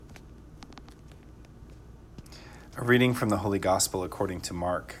A reading from the Holy Gospel according to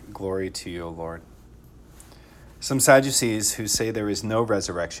Mark. Glory to you, O Lord. Some Sadducees who say there is no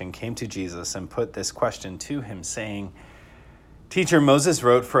resurrection came to Jesus and put this question to him, saying, "Teacher, Moses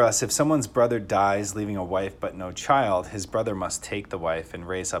wrote for us, if someone's brother dies leaving a wife but no child, his brother must take the wife and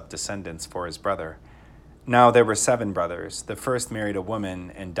raise up descendants for his brother. Now there were 7 brothers. The first married a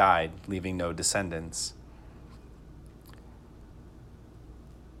woman and died, leaving no descendants.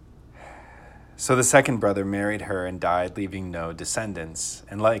 So the second brother married her and died, leaving no descendants,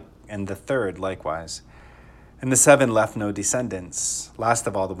 and the third likewise. And the 7 left no descendants. Last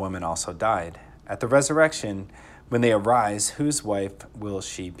of all, the woman also died. At the resurrection, when they arise, whose wife will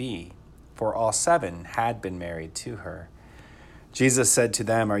she be? For all 7 had been married to her." Jesus said to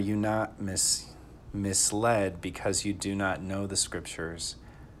them, "Are you not misled because you do not know the Scriptures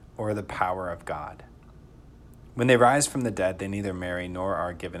or the power of God? When they rise from the dead, they neither marry nor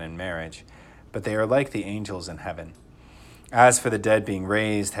are given in marriage, but they are like the angels in heaven. As for the dead being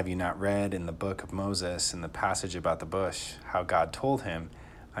raised, have you not read in the book of Moses, in the passage about the bush, how God told him,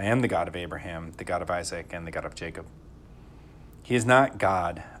 'I am the God of Abraham, the God of Isaac, and the God of Jacob'? He is not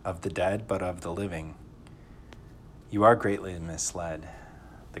God of the dead, but of the living. You are greatly misled."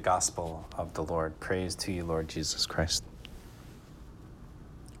 The Gospel of the Lord. Praise to you, Lord Jesus Christ.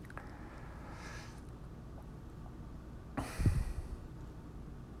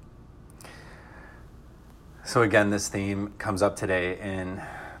 So again, this theme comes up today in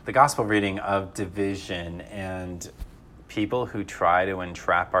the gospel reading of division and people who try to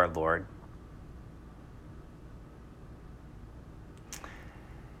entrap our Lord.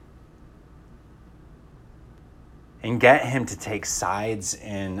 And get him to take sides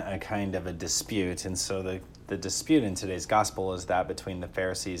in a kind of a dispute. And so the dispute in today's gospel is that between the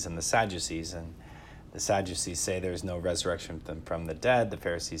Pharisees and the Sadducees. And the Sadducees say there is no resurrection from the dead. The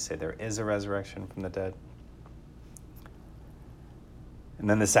Pharisees say there is a resurrection from the dead. And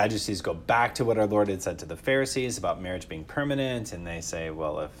then the Sadducees go back to what our Lord had said to the Pharisees about marriage being permanent. And they say,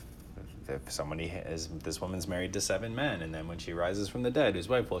 well, if this woman's married to 7 men, and then when she rises from the dead, whose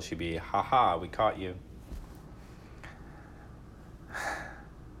wife will she be? Ha ha, we caught you.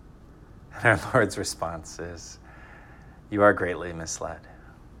 And our Lord's response is, "You are greatly misled."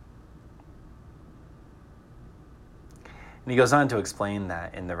 And he goes on to explain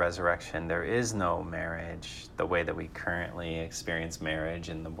that in the resurrection, there is no marriage the way that we currently experience marriage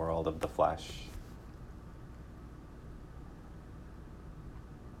in the world of the flesh.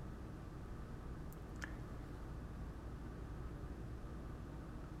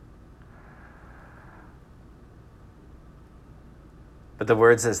 But the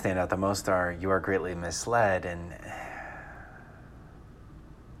words that stand out the most are, "You are greatly misled," and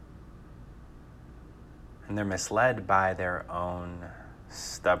they're misled by their own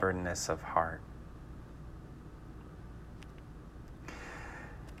stubbornness of heart.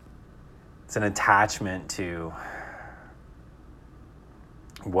 It's an attachment to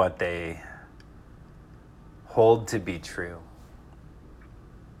what they hold to be true.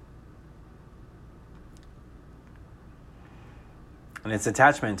 And it's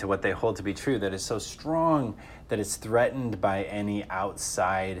attachment to what they hold to be true that is so strong that it's threatened by any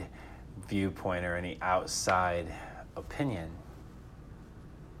outside viewpoint or any outside opinion.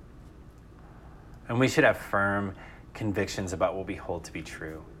 And we should have firm convictions about what we hold to be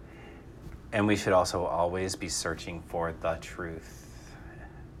true. And we should also always be searching for the truth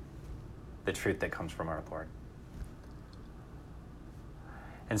that comes from our Lord.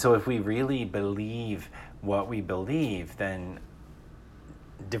 And so if we really believe what we believe, then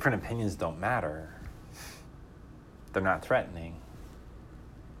different opinions don't matter. They're not threatening.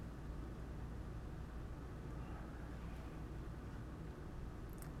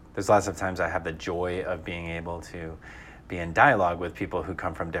 There's lots of times I have the joy of being able to be in dialogue with people who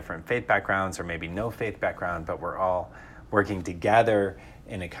come from different faith backgrounds or maybe no faith background, but we're all working together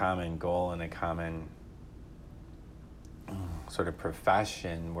in a common goal and a common sort of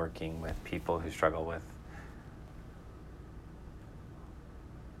profession, working with people who struggle with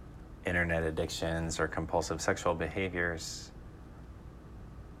internet addictions or compulsive sexual behaviors.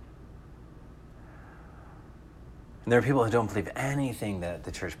 And there are people who don't believe anything that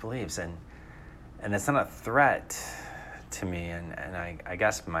the church believes, and it's not a threat to me. And I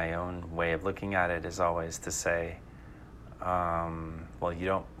guess my own way of looking at it is always to say, well, we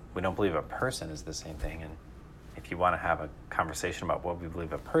don't believe a person is the same thing. And if you want to have a conversation about what we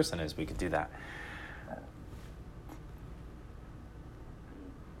believe a person is, we could do that.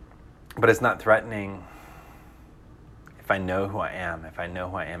 But it's not threatening. If I know who I am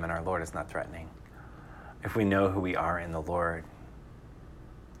in our Lord, it's not threatening. If we know who we are in the Lord,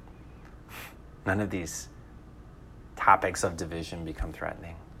 none of these topics of division become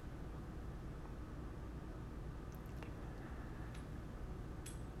threatening.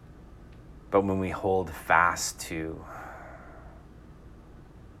 But when we hold fast to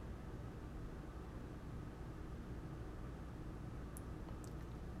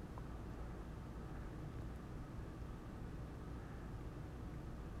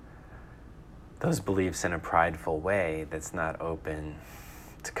those beliefs in a prideful way that's not open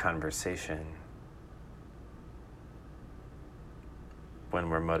to conversation, when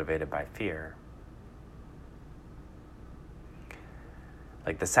we're motivated by fear,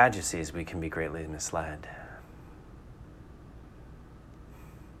 like the Sadducees, we can be greatly misled.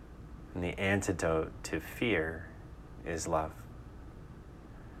 And the antidote to fear is love.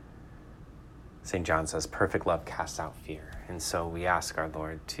 St. John says, perfect love casts out fear. And so we ask our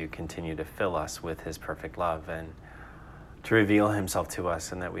Lord to continue to fill us with his perfect love and to reveal himself to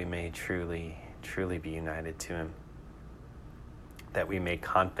us, and that we may truly, truly be united to him. That we may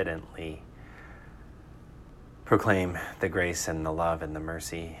confidently proclaim the grace and the love and the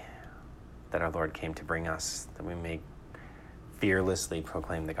mercy that our Lord came to bring us. That we may fearlessly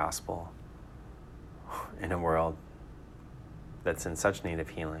proclaim the gospel in a world that's in such need of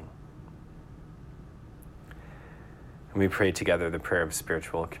healing. And we pray together the prayer of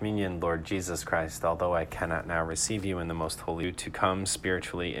spiritual communion. Lord Jesus Christ, although I cannot now receive you in the most holy, you to come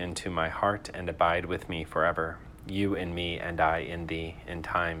spiritually into my heart and abide with me forever. You in me and I in thee, in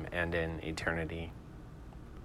time and in eternity.